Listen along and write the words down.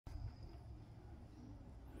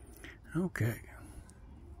Okay.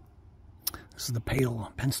 This is the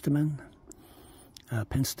pale Penstemon,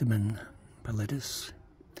 Penstemon pallidus,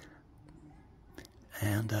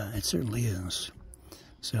 and it certainly is.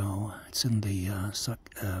 So it's in the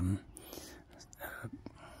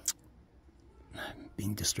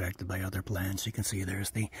being distracted by other plants. You can see there's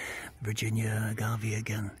the Virginia agave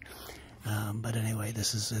again. But anyway,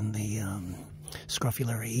 this is in the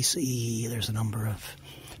Scrophulariaceae. There's a number of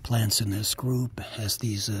plants in this group. It has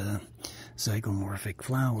these zygomorphic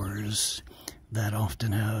flowers that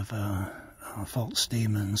often have false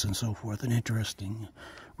stamens and so forth. An interesting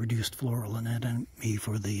reduced floral anatomy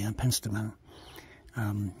for the Penstemon.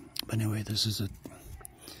 But anyway, this is a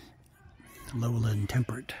lowland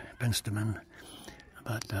temperate Penstemon.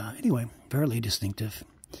 But anyway, fairly distinctive.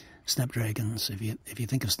 Snapdragons, if you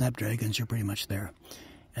think of snapdragons, you're pretty much there.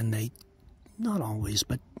 And they, not always,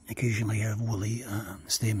 but occasionally have woolly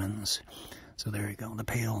stamens. So there you go, the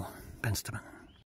pale Penstemon.